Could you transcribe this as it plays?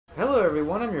Hello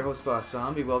everyone, I'm your host Boss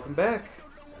Zombie. Welcome back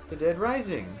to Dead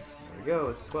Rising. There we go,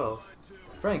 it's 12.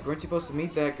 Frank, weren't you supposed to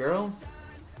meet that girl?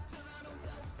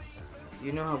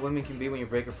 You know how women can be when you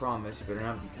break a promise. You better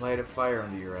not light a fire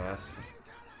under your ass.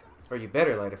 Or you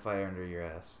better light a fire under your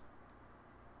ass.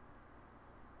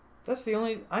 That's the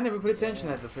only... I never put attention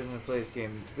at the first time I played this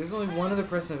game. There's only one other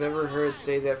person I've ever heard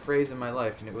say that phrase in my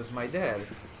life, and it was my dad.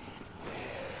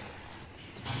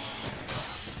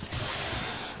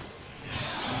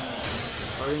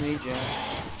 Pardon me,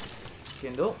 gents.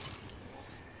 Kindle.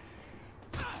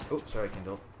 Oh, sorry,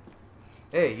 Kindle.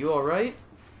 Hey, you alright?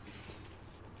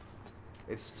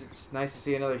 It's nice to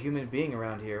see another human being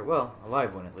around here. Well, a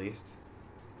live one at least.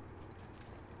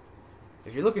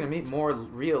 If you're looking to meet more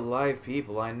real live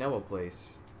people, I know a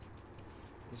place.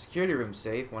 The security room's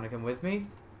safe. Want to come with me?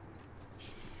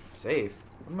 Safe?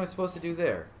 What am I supposed to do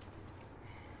there?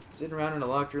 Sitting around in a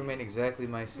locked room ain't exactly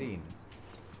my scene.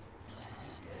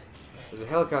 There's a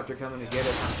helicopter coming to get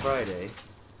us on Friday.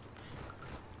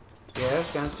 Yeah,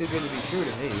 sounds too good to be true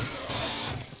to me.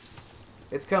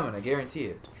 It's coming, I guarantee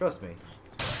it. Trust me.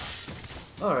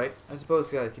 Alright, I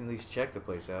suppose I can at least check the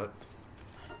place out.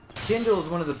 Kindle is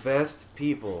one of the best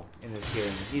people in this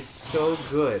game. He's so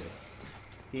good.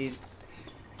 He's...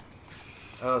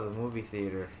 Oh, the movie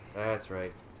theater. That's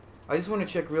right. I just want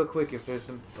to check real quick if there's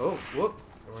some... Oh, whoop!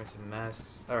 They're wearing some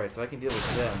masks. Alright, so I can deal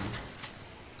with them.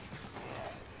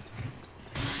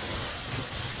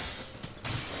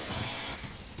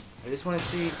 I just want to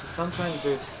see, sometimes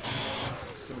there's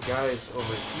some guys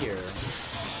over here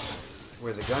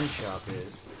where the gun shop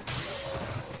is.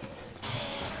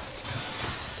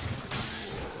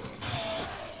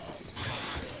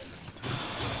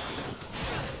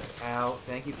 Ow,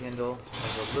 thank you, Kindle.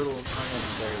 That was a little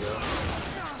unnecessary though.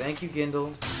 Thank you,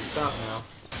 Kindle. Stop now.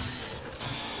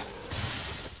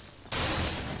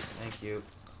 Thank you.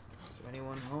 Is there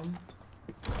anyone home?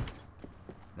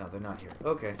 No, they're not here.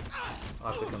 Okay.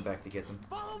 I'll have to come back to get them.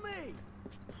 Follow me!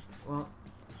 Well,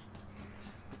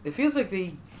 it feels like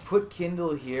they put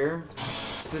Kindle here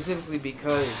specifically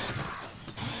because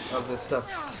of the stuff.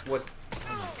 What?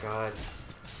 Oh my god.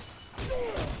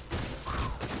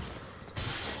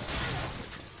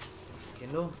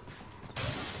 Kindle?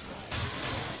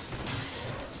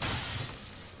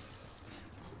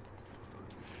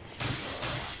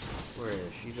 Where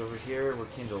is she? She's over here where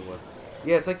Kindle was.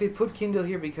 Yeah, it's like they put Kindle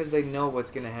here because they know what's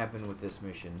going to happen with this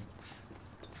mission.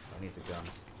 I need the gun.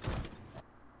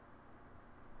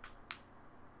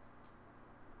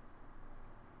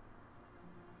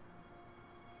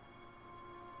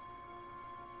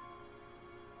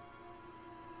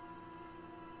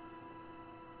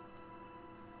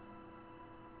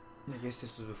 I guess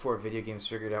this was before video games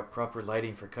figured out proper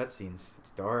lighting for cutscenes. It's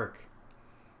dark.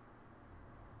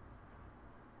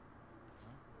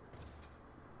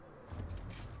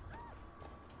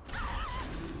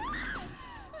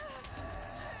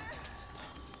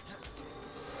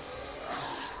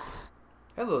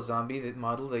 Hello, zombie, the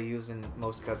model they use in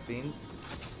most cutscenes.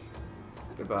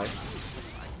 Goodbye.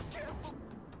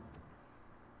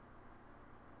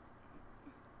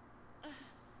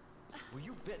 Were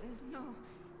you bitten? No,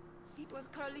 it was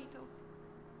Carlito.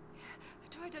 I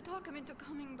tried to talk him into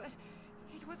coming, but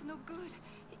it was no good.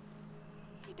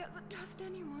 He doesn't trust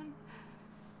anyone.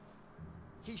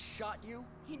 He shot you?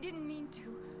 He didn't mean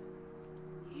to.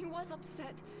 He was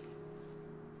upset.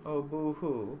 Oh,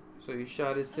 boo-hoo. So you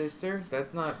shot his sister?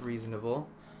 That's not reasonable.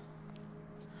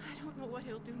 I don't know what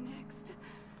he'll do next.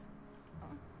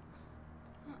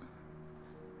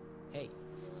 Hey.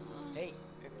 Hey.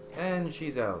 And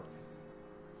she's out.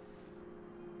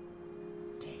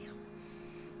 Damn.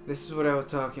 This is what I was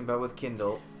talking about with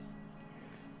Kindle.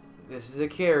 This is a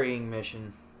carrying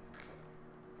mission.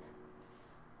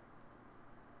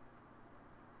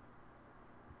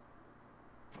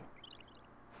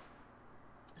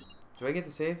 Do I get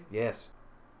to save? Yes.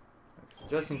 So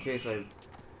just in case I... I'm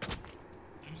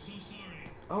so sorry.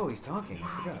 Oh, he's talking. I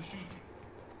forgot.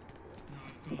 Now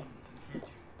I've gone and hurt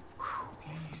you.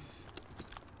 Please,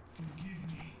 forgive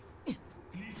me.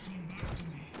 Please come back to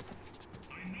me.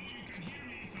 I know you can hear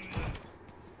me, Isabella.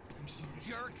 I'm sorry.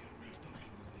 Jerk. I've done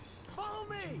all this. Follow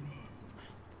me!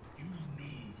 You know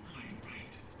I'm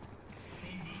right.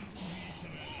 Come back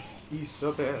to me,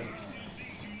 Isabella. Isabel.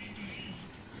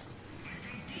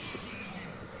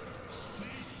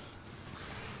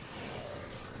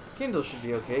 Kindle should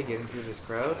be okay getting through this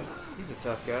crowd. He's a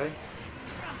tough guy.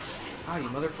 Ah, you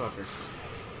motherfucker.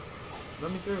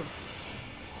 Let me through.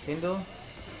 Kindle,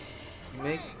 you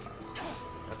make...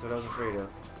 That's what I was afraid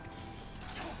of.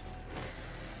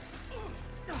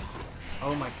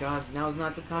 Oh my god, now's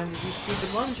not the time to do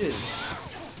stupid lunges.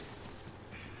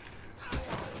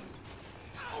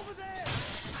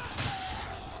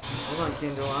 on,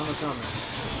 Kindle, I'm a coming.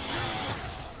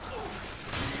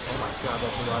 Oh my god,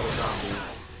 that's a lot of zombies.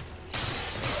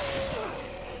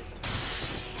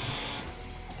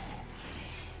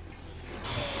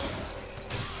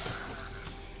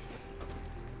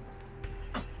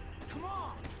 Come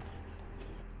on!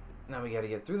 Now we gotta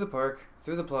get through the park,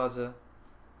 through the plaza,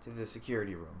 to the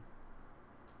security room.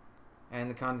 And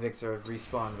the convicts are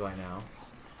respawned by now.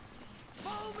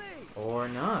 Follow me! Or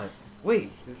not.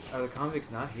 Wait, are the convicts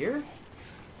not here?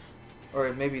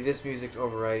 Or maybe this music's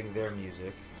overriding their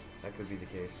music. That could be the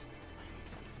case.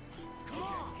 Come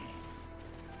on!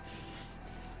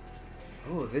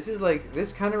 Oh, this is like...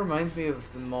 This kind of reminds me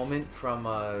of the moment from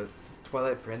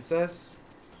Twilight Princess,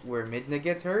 where Midna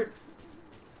gets hurt.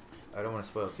 I don't want to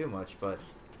spoil too much, but...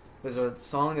 There's a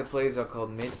song that plays out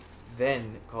called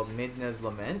Midna's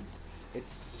Lament.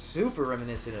 It's super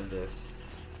reminiscent of this.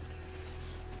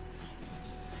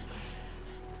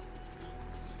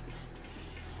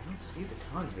 I don't see the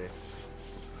convicts.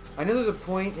 I know there's a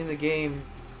point in the game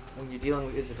when you're dealing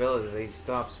with Isabella that they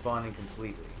stop spawning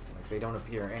completely. Like, they don't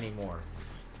appear anymore.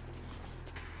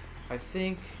 I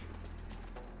think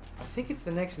it's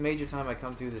the next major time I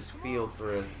come through this field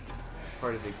for a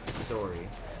part of the story.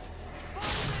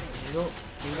 Kindle,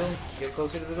 get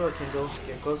closer to the door, Kindle.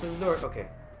 Get closer to the door. Okay.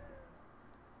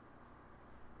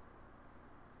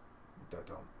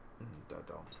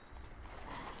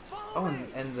 Oh,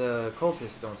 and the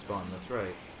cultists don't spawn, that's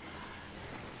right.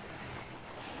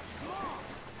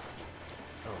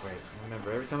 Oh, wait.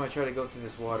 Remember, every time I try to go through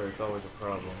this water, it's always a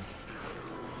problem.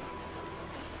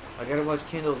 I gotta watch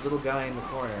Kindle's little guy in the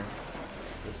corner,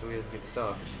 just so he doesn't get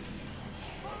stuck.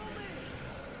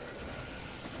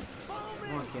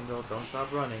 Come on, Kindle, don't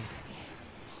stop running.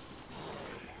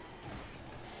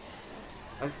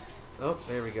 Oh,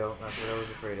 there we go. That's what I was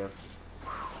afraid of.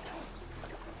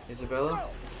 Isabella?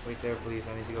 Wait there, please.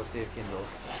 I need to go save Kindle.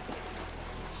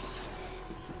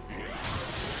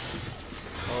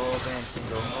 Oh man,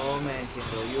 Kindle. Oh man,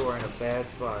 Kindle. You are in a bad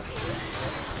spot.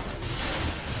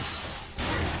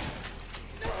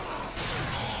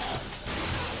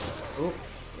 Oh.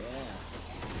 Yeah.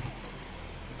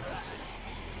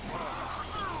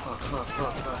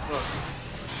 Fuck.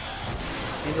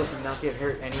 Kindle cannot get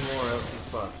hurt anymore, else he's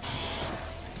fucked.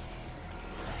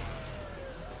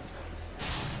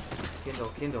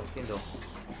 Kindle.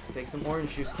 Take some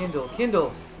orange juice. Kindle.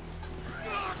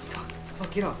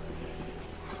 Fuck, get off.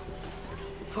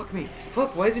 Fuck me.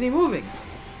 Fuck, why isn't he moving?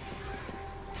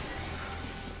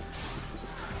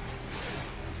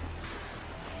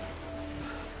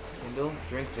 Kindle,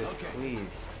 drink this,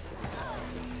 please.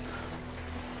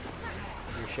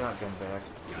 Get your shotgun back.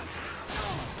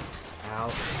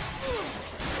 Ow.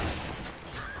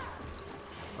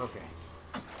 Okay.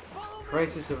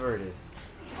 Crisis averted.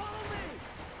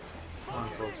 Come on,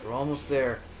 folks, we're almost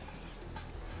there.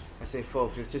 I say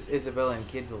folks, it's just Isabella and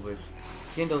Kindle, but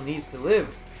Kindle needs to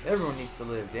live. Everyone needs to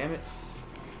live, damn it.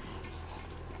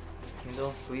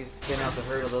 Kindle, please thin out the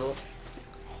herd a little.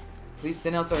 Please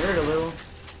thin out the herd a little.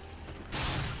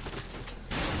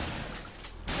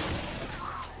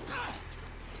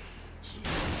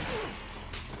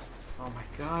 Oh my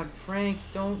god, Frank,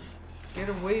 don't get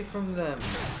away from them.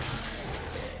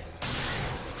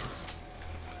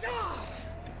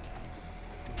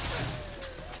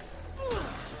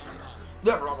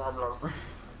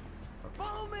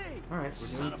 Follow me! Alright, we're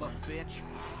doing Son of a fine. bitch.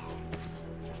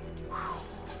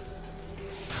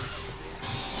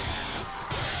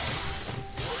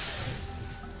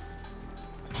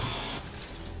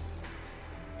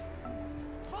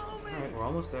 Follow me! Alright, we're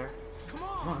almost there. Come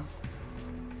on! Come on.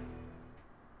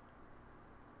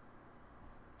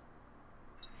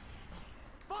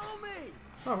 Follow me!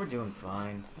 Oh, we're doing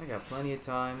fine. I got plenty of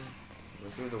time.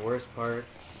 We're through the worst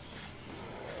parts.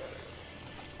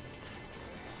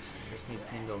 Just need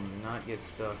Kindle to not get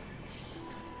stuck.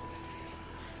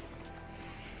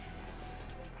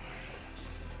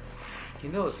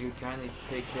 Kindle, if you'd kindly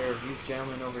take care of these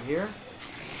gentlemen over here.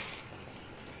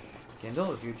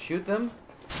 Kindle, if you'd shoot them.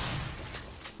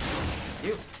 Thank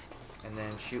you. And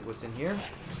then shoot what's in here.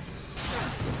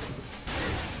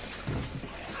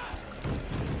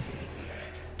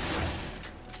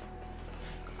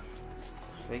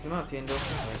 Take him out, Kindle.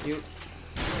 Thank you.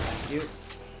 Thank you.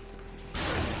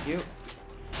 Thank you.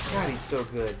 God, he's so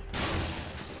good.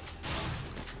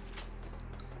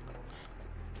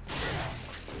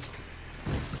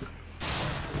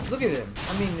 Look at him.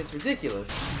 I mean, it's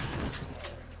ridiculous.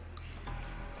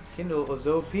 Kindle was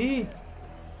OP.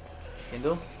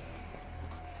 Kindle.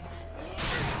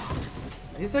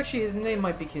 His name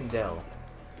might be Kindle.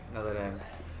 Now that I'm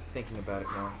thinking about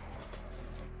it more.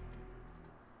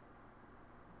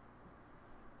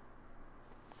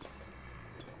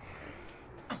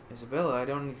 Isabella, I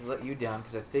don't need to let you down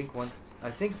because I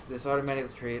think this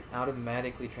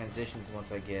automatically transitions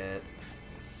once I get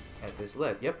at this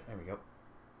lip. Yep, there we go.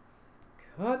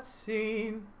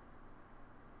 Cutscene.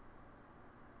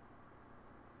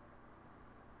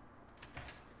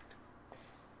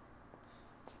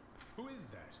 Who is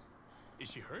that?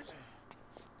 Is she hurt?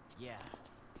 Yeah.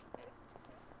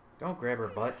 Don't grab her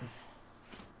butt.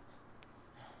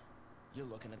 You're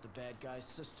looking at the bad guy's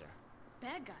sister.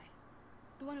 Bad guy?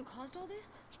 The one who caused all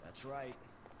this? That's right.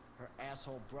 Her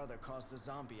asshole brother caused the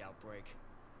zombie outbreak.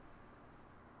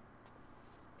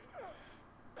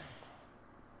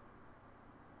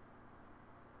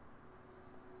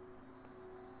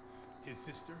 His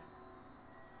sister?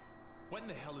 What in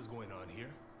the hell is going on here?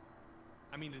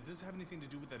 I mean, does this have anything to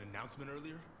do with that announcement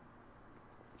earlier?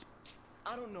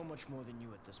 I don't know much more than you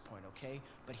at this point, okay?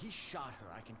 But he shot her,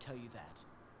 I can tell you that.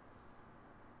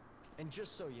 And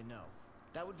just so you know,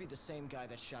 that would be the same guy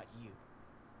that shot you.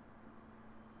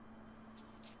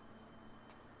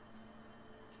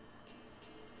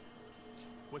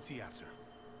 What's he after?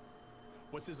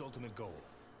 What's his ultimate goal?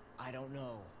 I don't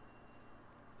know.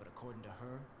 But according to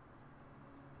her,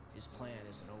 his plan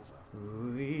isn't over.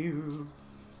 Ooh.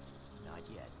 Not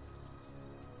yet.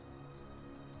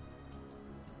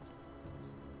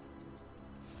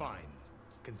 Fine.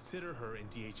 Consider her in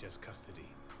DHS custody.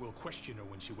 We'll question her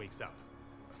when she wakes up.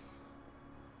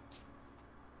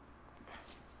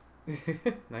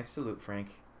 Nice salute, Frank.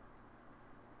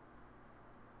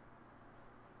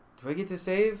 Do I get to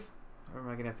save? Or am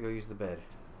I gonna have to go use the bed?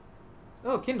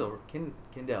 Oh, Kindle.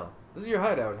 Kindle. This is your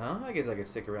hideout, huh? I guess I could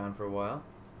stick around for a while.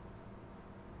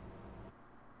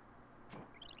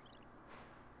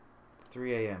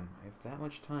 3 a.m. I have that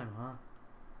much time, huh?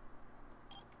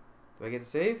 Do I get to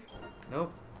save?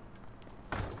 Nope.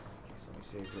 Okay, so let me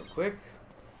save real quick.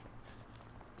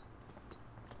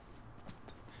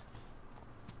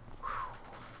 Whew.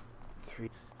 3.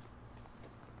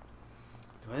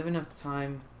 Do I have enough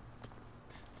time?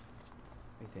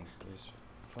 What do you think? There's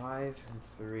 5 and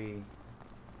 3.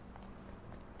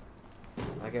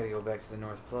 I gotta go back to the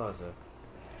North Plaza.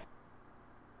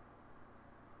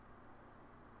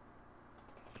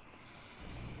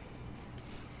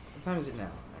 What time is it now?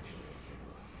 Actually, let's take a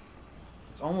look.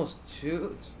 It's almost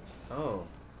 2. Oh.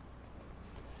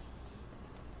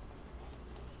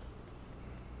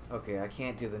 Okay, I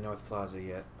can't do the North Plaza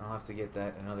yet. I'll have to get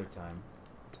that another time.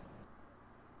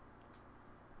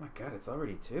 My god, it's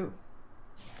already 2.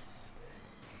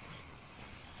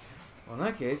 Well, in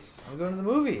that case, I'm going to the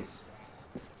movies.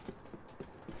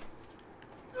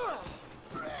 Don't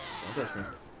touch me.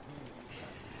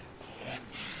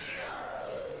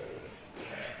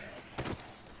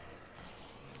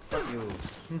 Fuck you.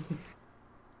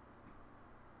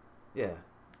 Yeah.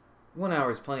 1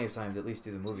 hour is plenty of time to at least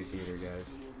do the movie theater,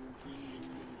 guys.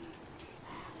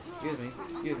 Excuse me,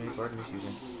 pardon me, excuse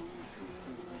me.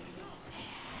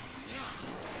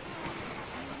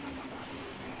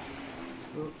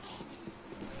 Ooh.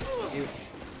 You.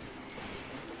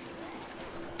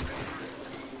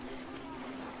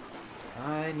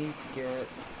 I need to get...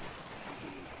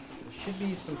 There should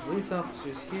be some police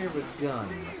officers here with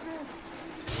guns.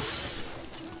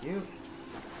 You.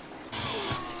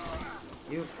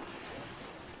 You.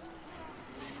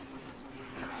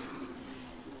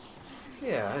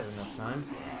 Yeah, I have enough time.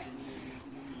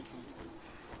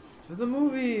 To the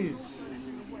movies!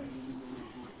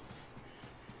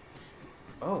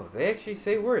 Oh, they actually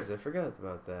say words. I forgot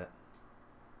about that.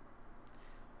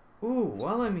 Ooh,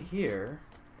 while I'm here...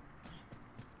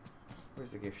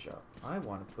 Where's the gift shop? I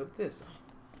want to put this on.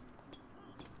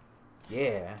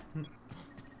 Yeah.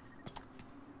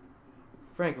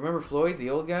 Frank, remember Floyd, the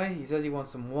old guy? He says he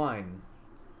wants some wine.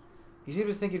 He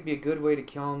seems to think it'd be a good way to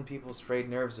calm people's frayed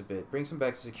nerves a bit. Bring some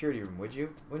back to the security room, would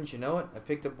you? Wouldn't you know it? I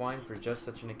picked up wine for just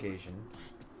such an occasion.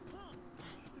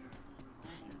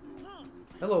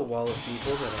 Hello, wall of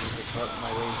people that I need to cut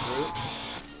my way through.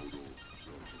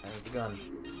 I need the gun.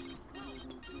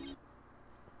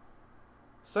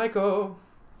 Psycho!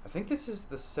 I think this is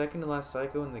the second to last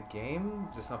Psycho in the game.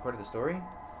 That's not part of the story.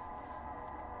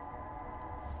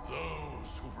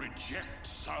 Those who reject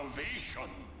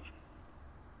salvation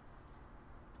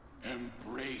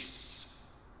embrace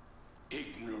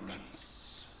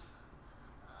ignorance.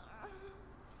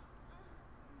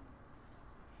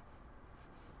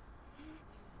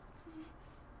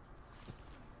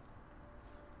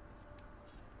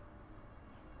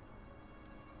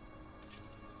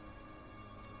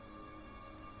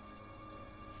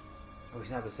 Oh, he's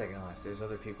not the second to last. There's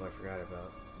other people I forgot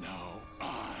about. Now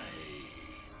I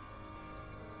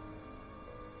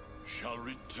shall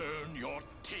return your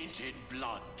tainted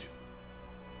blood.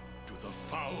 to the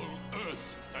foul earth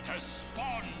that has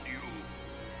spawned you.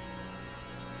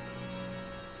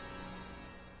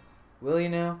 Will you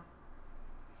now?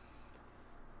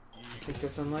 I think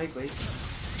that's unlikely.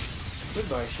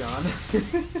 Goodbye, Sean.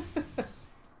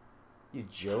 You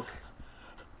joke.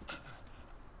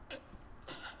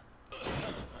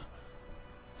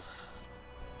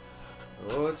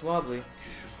 Oh, it's wobbly.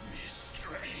 Give me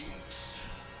strength.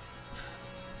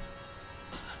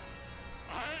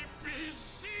 I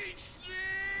beseech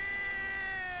thee!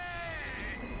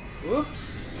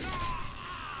 Whoops.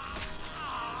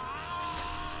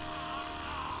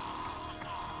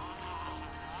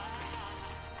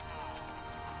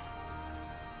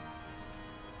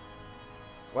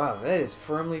 Wow, that is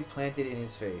firmly planted in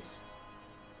his face.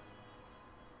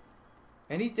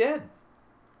 And he's dead.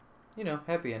 You know,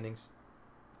 happy endings.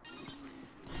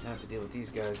 Now I have to deal with these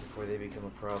guys before they become a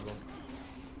problem.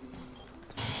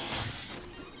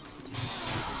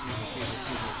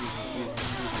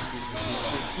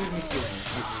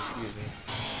 Excuse me.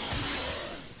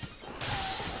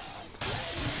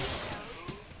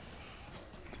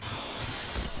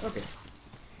 Okay.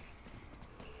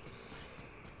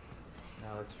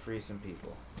 Now let's free some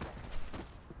people.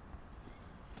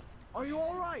 Are you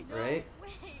all right? Right?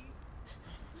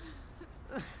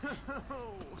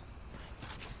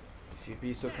 If you'd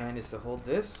be so kind as to hold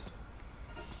this.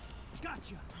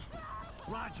 Gotcha.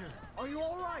 Roger. Are you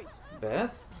all right?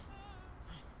 Beth?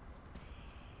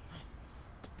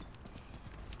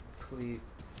 Please.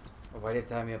 Oh, why did you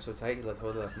tie me up so tight? You left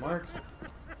marks.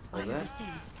 Hold that.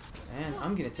 And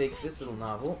I'm gonna take this little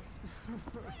novel.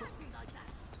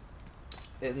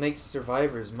 It makes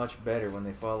survivors much better when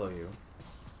they follow you.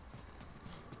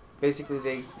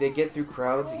 Basically, they get through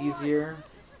crowds easier.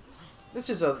 It's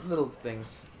just little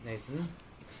things, Nathan.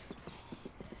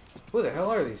 Who the hell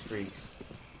are these freaks?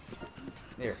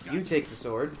 Here, you take the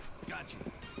sword. Gotcha.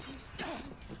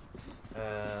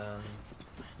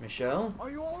 Michelle?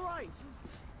 Are you all right?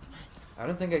 I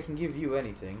don't think I can give you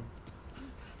anything.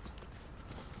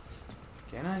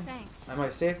 Can I? Thanks. Am I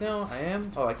safe now? I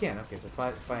am? Oh, I can. Okay, so if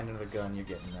I find another gun, you're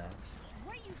getting that.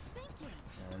 What are you thinking?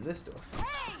 And this door.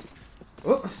 Hey!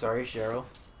 Oh, sorry, Cheryl.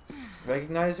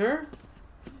 Recognize her?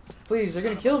 Please, they're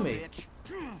gonna kill me.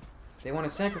 They want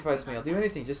to sacrifice me. I'll do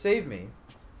anything. Just save me.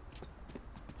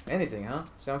 Anything, huh?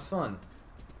 Sounds fun.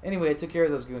 Anyway, I took care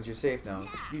of those goons. You're safe now.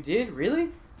 You did? Really?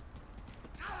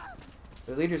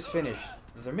 The leader's finished.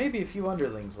 There may be a few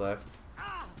underlings left.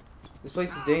 This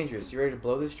place is dangerous. You ready to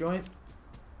blow this joint?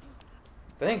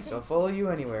 Thanks. I'll follow you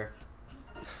anywhere.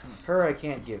 Her, I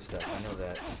can't give stuff. I know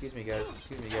that. Excuse me, guys.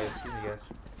 Excuse me, guys. Excuse me, guys.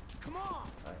 Come on.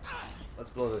 Alright.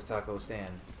 Let's blow this taco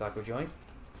stand. Taco joint?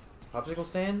 Popsicle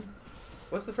stand?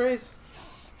 What's the phrase?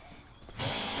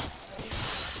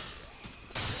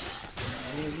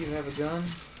 Any of you have a gun?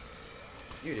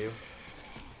 You do.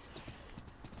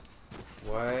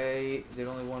 Why did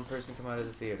only one person come out of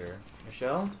the theater?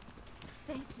 Michelle?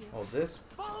 Thank you. Hold this.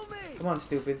 Follow me. Come on,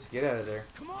 stupids. Get out of there.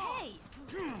 Come on. Hey!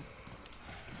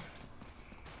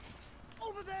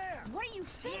 Over there. What are you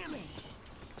thinking?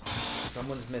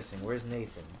 Someone's missing. Where's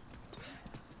Nathan?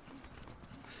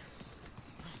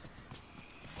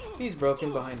 He's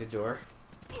broken behind a door.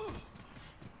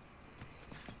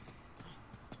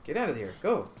 Get out of here.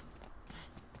 Go.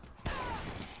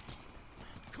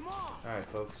 Come on. Alright,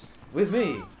 folks. With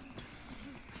me.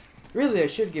 Really, I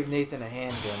should give Nathan a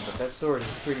handgun, but that sword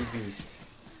is pretty beast.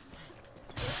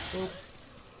 Oop.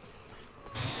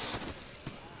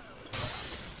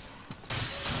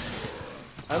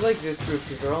 I like this group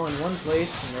because they're all in one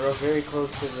place and they're all very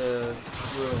close to the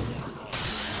room.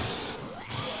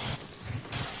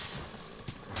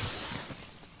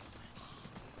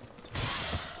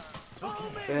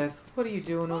 Beth, what are you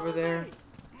doing over there?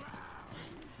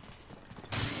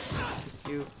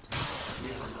 You.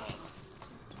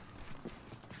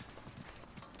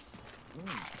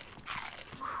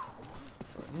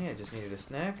 Me, I just needed a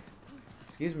snack.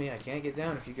 Excuse me, I can't get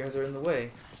down if you guys are in the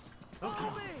way. Follow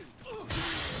me.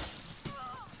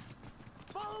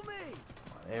 Follow me.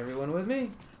 Everyone with me?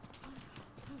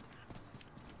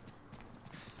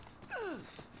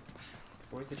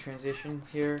 Where's the transition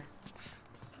here?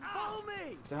 Follow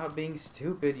me. Stop being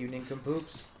stupid, you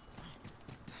nincompoops.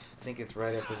 I think it's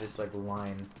right after this, like,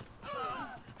 line.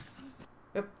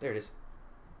 Yep, there it is.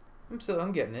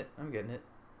 I'm getting it. I'm getting it.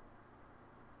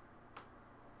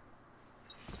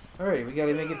 Alright, we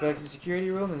gotta make it back to the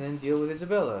security room and then deal with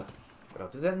Isabella. But I'll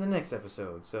do that in the next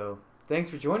episode. So, thanks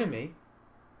for joining me.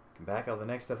 Come back, I'll have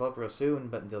the next stuff up real soon.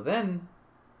 But until then,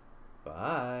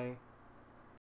 bye.